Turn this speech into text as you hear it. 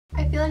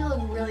feel like I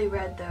look really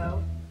red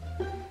though.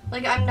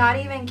 Like, I'm not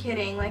even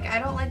kidding. Like, I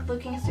don't like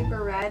looking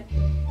super red,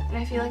 and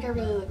I feel like I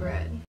really look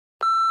red.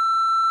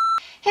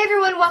 Hey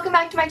everyone, welcome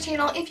back to my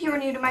channel. If you are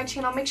new to my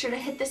channel, make sure to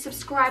hit the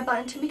subscribe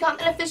button to become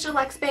an official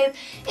Lex Babe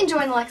and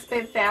join the Lex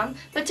Babe fam.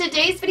 But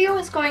today's video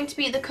is going to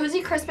be the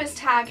Cozy Christmas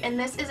tag, and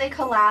this is a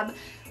collab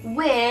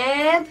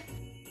with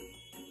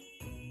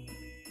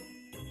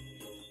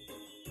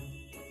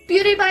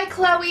Beauty by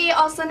Chloe,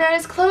 also known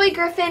as Chloe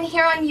Griffin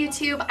here on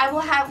YouTube. I will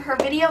have her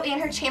video and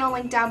her channel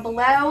linked down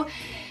below.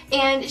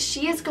 And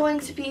she is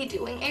going to be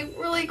doing a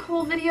really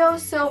cool video,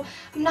 so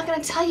I'm not going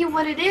to tell you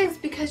what it is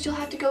because you'll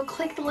have to go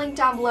click the link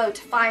down below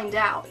to find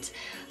out.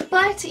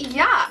 But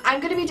yeah, I'm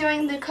going to be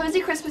doing the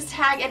Cozy Christmas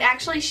tag, and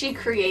actually she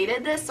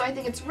created this, so I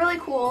think it's really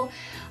cool.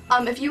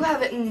 If you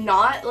have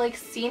not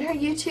seen her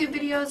YouTube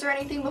videos or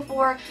anything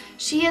before,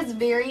 she is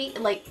very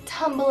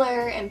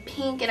Tumblr and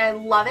pink, and I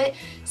love it.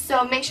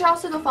 So make sure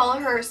also to follow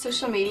her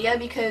social media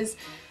because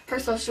her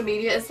social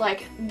media is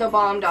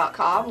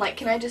thebomb.com.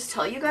 Can I just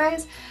tell you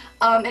guys?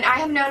 And I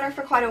have known her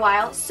for quite a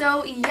while,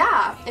 so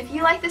yeah, if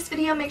you like this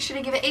video, make sure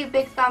to give it a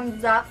big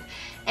thumbs up,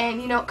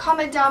 and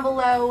comment down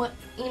below,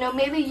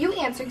 maybe you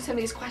answering some of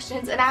these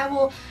questions, and I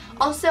will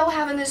also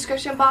have in the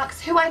description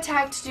box who I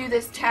tagged to do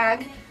this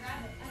tag.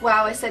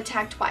 Wow, I said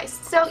tag twice.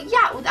 So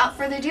yeah, without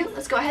further ado,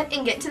 let's go ahead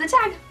and get to the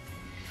tag.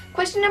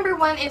 Question number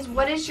 1 is,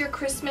 what is your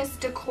Christmas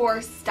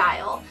decor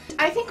style?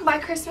 I think my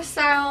Christmas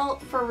style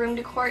for room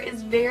decor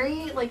is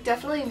very,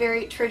 definitely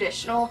very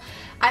traditional.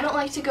 I don't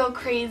like to go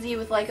crazy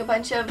with a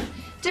bunch of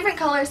different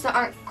colors that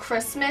aren't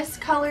Christmas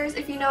colors,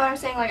 if you know what I'm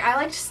saying. I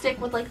like to stick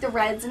with the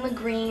reds and the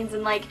greens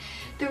and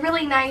the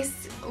really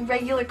nice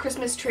regular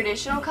Christmas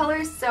traditional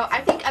colors. So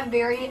I think I'm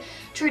very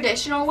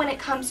traditional when it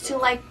comes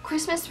to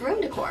Christmas room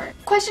decor.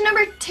 Question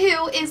number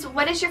 2 is,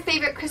 what is your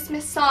favorite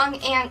Christmas song?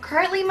 And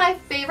currently my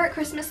favorite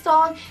Christmas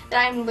song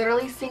that I'm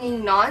literally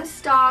singing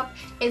non-stop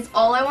is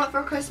All I Want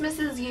for Christmas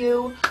Is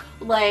You.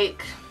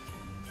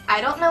 I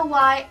don't know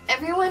why.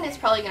 Everyone is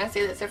probably going to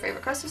say that's their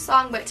favorite Christmas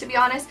song, but to be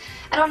honest,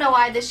 I don't know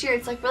why. This year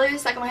it's really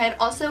stuck in my head.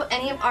 Also,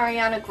 any of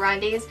Ariana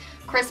Grande's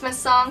Christmas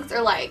songs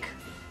are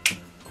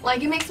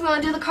it makes me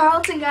want to do the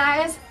Carlton,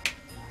 guys.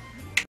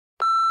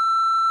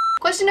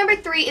 Question number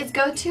 3 is,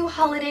 go to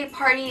holiday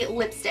party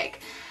lipstick.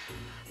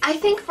 I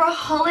think for a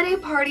holiday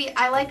party,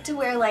 I like to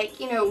wear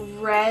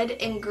red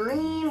and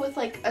green with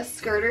a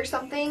skirt or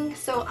something.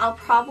 So I'll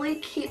probably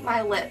keep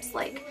my lips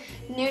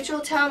neutral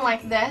tone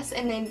like this,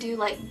 and then do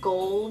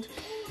gold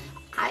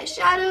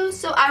eyeshadow.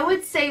 So I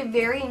would say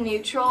very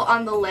neutral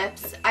on the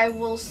lips. I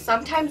will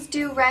sometimes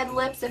do red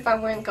lips if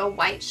I'm wearing a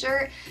white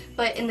shirt,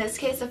 but in this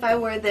case, if I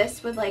wear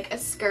this with a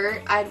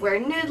skirt, I'd wear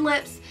nude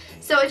lips.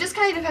 So it just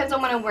kind of depends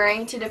on what I'm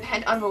wearing to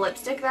depend on the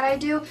lipstick that I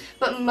do,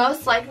 but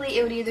most likely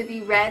it would either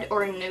be red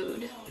or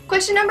nude.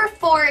 Question number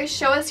 4 is,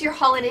 show us your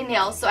holiday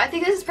nails. So I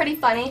think this is pretty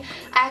funny.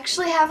 I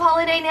actually have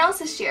holiday nails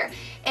this year,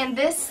 and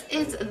this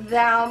is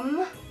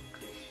them.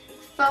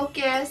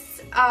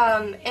 Focus,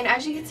 and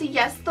as you can see,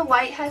 yes, the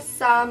white has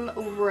some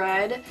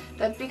red.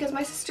 That's because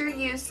my sister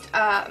used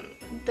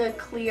the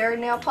clear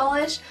nail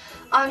polish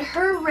on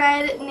her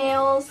red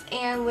nails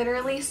and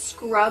literally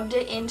scrubbed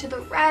it into the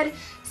red.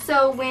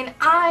 So when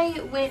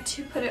I went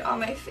to put it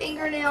on my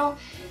fingernail,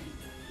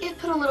 it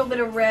put a little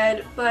bit of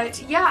red,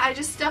 but yeah, I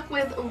just stuck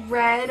with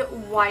red,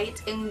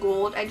 white, and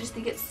gold. I just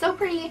think it's so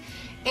pretty,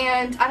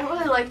 and I don't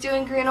really like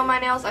doing green on my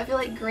nails. I feel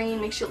like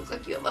green makes you look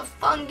like you have a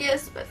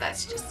fungus, but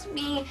that's just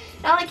me.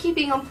 And I like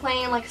keeping them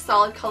plain,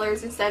 solid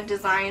colors instead of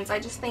designs. I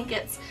just think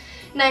it's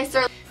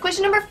nicer.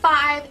 Question number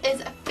 5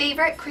 is a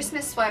favorite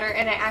Christmas sweater,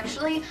 and I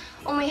actually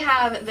only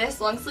have this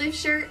long sleeve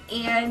shirt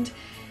and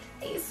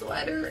a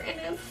sweater,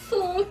 and it's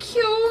so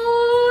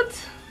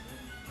cute.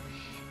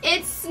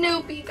 It's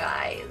Snoopy,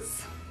 guys.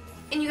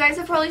 And you guys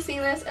have probably seen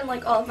this in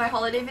all of my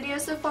holiday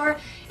videos so far,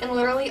 and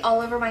literally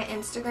all over my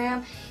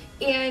Instagram.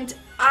 And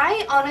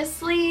I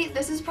honestly,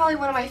 this is probably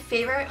one of my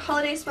favorite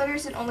holiday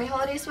sweaters and only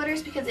holiday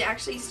sweaters because it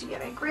actually used to be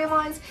at my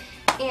grandma's,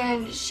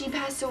 and she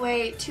passed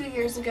away 2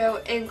 years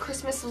ago, and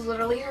Christmas was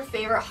literally her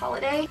favorite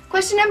holiday.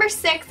 Question number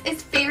 6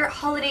 is favorite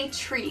holiday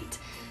treat.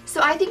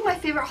 So I think my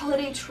favorite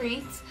holiday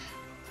treats,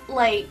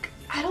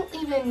 I don't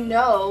even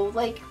know,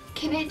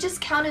 can it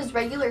just count as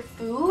regular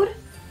food?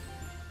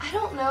 I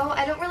don't know.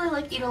 I don't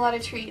really eat a lot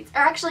of treats.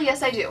 Or actually,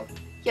 yes I do.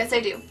 Yes I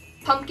do.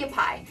 Pumpkin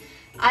pie.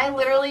 I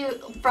literally,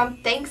 from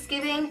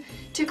Thanksgiving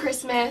to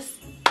Christmas,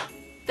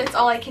 that's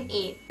all I can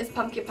eat is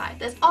pumpkin pie.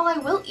 That's all I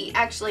will eat,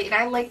 actually. And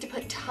I like to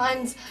put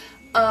tons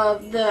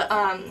of the,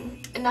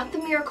 not the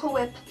Miracle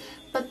Whip,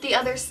 but the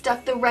other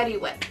stuff, the Ready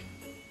Whip.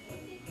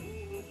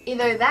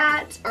 Either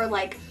that or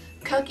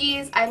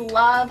cookies. I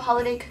love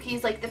holiday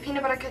cookies, the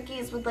peanut butter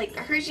cookies with the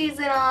Hershey's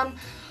in them,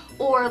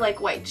 or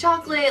white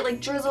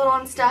chocolate drizzled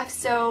on stuff.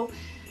 So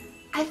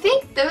I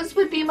think those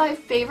would be my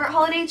favorite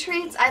holiday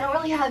treats. I don't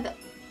really have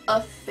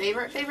a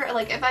favorite.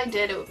 If I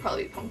did, it would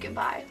probably be pumpkin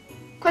pie.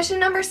 Question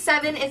number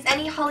 7 is,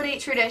 any holiday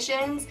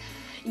traditions?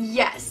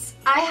 Yes,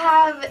 I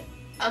have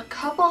a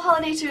couple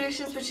holiday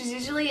traditions, which is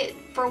usually,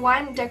 for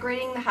one,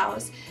 decorating the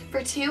house.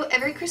 For two,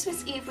 every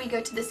Christmas Eve we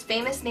go to this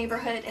famous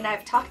neighborhood, and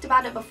I've talked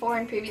about it before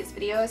in previous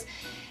videos.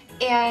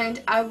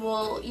 And I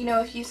will, you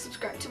know, if you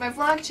subscribe to my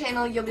vlog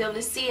channel, you'll be able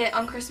to see it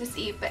on Christmas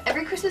Eve. But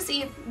every Christmas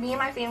Eve, me and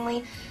my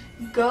family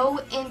go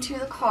into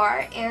the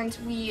car and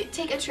we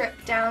take a trip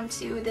down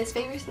to this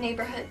famous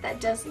neighborhood that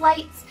does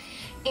lights.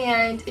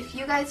 And if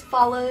you guys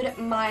followed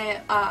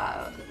my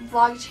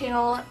vlog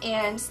channel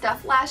and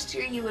stuff last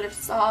year, you would have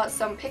saw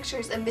some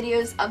pictures and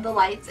videos of the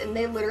lights, and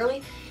they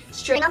literally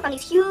string up on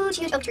these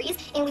huge oak trees,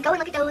 and we go and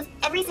look at those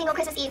every single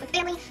Christmas Eve with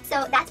family.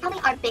 So that's probably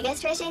our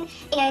biggest tradition.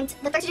 And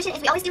the first tradition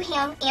is we always do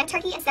ham and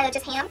turkey instead of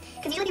just ham,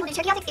 because usually people do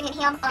turkey on Thanksgiving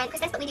and ham on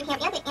Christmas, but we do ham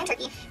and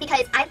turkey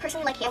because I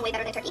personally like ham way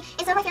better than turkey,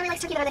 and some of my family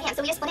likes turkey better than ham,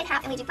 so we just split it in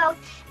half and we do both.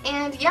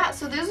 And yeah,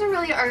 so those are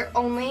really our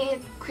only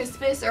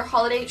Christmas or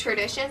holiday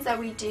traditions that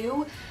we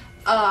do.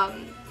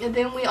 And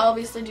then we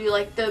obviously do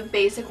like the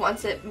basic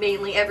ones that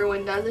mainly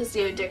everyone does, is,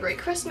 you know, decorate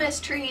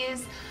Christmas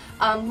trees,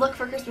 look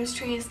for Christmas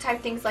trees,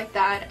 type things like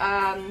that.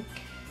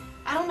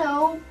 I don't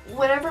know,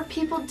 whatever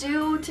people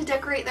do to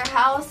decorate their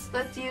house,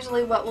 that's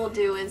usually what we'll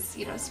do, is,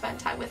 you know,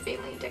 spend time with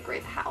family and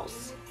decorate the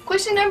house.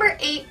 Question number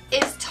 8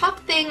 is top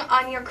thing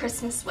on your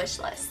Christmas wish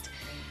list.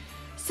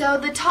 So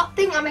the top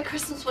thing on my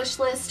Christmas wish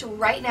list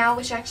right now,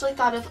 which I actually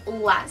thought of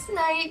last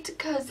night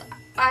because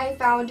I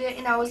found it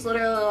and I was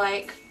literally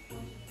like,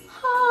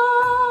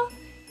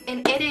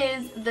 and it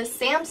is the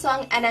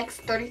Samsung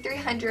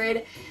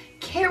NX3300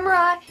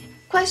 camera.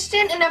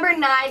 Question number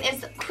 9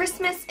 is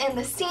Christmas in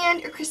the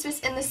sand or Christmas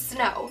in the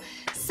snow.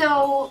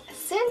 So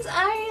since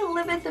I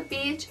live at the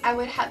beach, I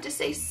would have to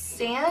say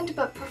sand,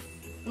 but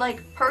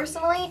like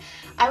personally,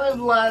 I would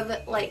love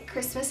like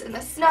Christmas in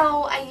the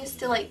snow. I used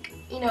to, like,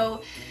 you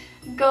know,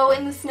 go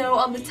in the snow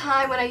all the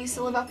time when I used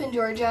to live up in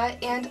Georgia,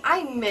 and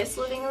I miss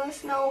living in the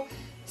snow.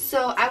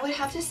 So I would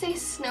have to say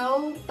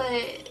snow,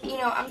 but, you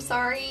know, I'm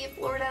sorry,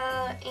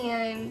 Florida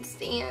and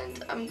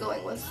sand, I'm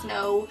going with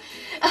snow.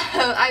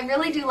 I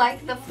really do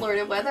like the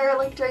Florida weather,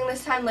 like, during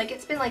this time. Like,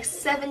 it's been, like,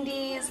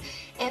 70s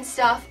and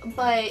stuff,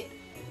 but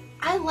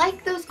I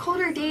like those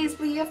colder days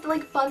where you have to,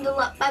 like, bundle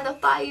up by the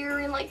fire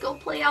and, like, go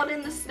play out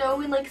in the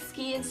snow and, like,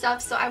 ski and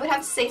stuff, so I would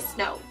have to say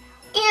snow.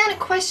 And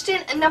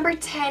question number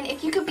 10,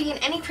 if you could be in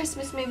any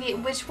Christmas movie,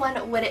 which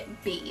one would it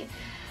be?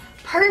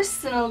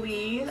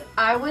 Personally,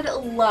 I would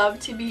love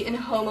to be in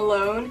Home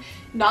Alone.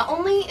 Not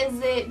only is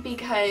it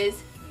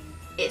because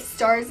it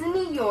stars in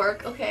New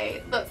York,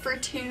 okay, but for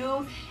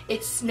 2,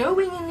 it's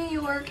snowing in New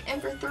York,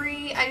 and for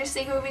 3, I just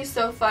think it would be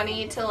so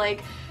funny to,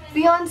 like,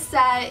 be on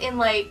set and,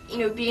 like, you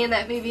know, be in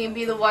that movie and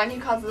be the one who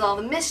causes all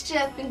the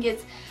mischief and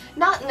gets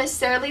not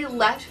necessarily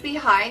left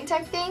behind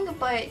type thing,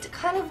 but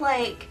kind of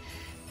like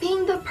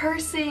being the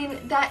person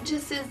that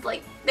just is,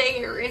 like,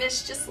 there, and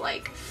it's just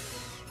like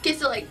get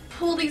to, like,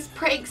 pull these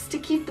pranks to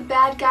keep the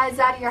bad guys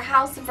out of your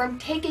house and from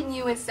taking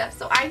you and stuff.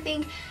 So I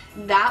think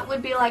that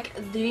would be, like,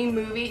 the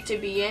movie to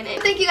be in. And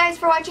thank you guys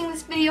for watching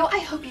this video. I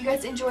hope you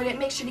guys enjoyed it.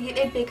 Make sure to give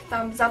it a big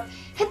thumbs up,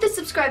 hit the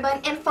subscribe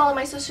button, and follow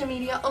my social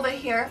media over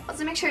here.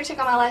 Also make sure to check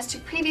out my last 2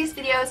 previous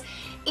videos.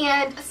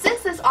 And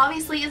since this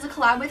obviously is a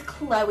collab with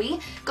Chloe,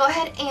 go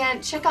ahead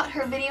and check out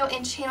her video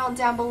and channel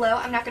down below.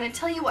 I'm not going to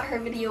tell you what her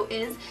video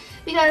is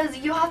because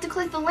you'll have to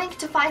click the link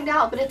to find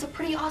out, but it's a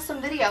pretty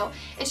awesome video.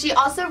 And she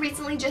also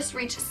recently just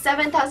reached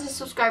 7,000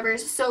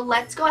 subscribers, so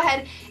let's go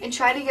ahead and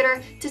try to get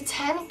her to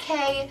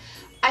 10K.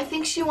 I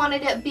think she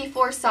wanted it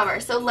before summer,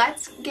 so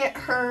let's get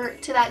her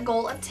to that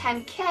goal of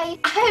 10K.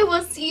 I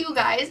will see you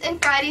guys in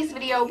Friday's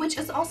video, which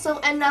is also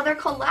another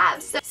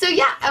collab. So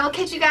yeah, I will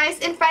catch you guys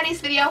in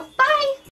Friday's video. Bye!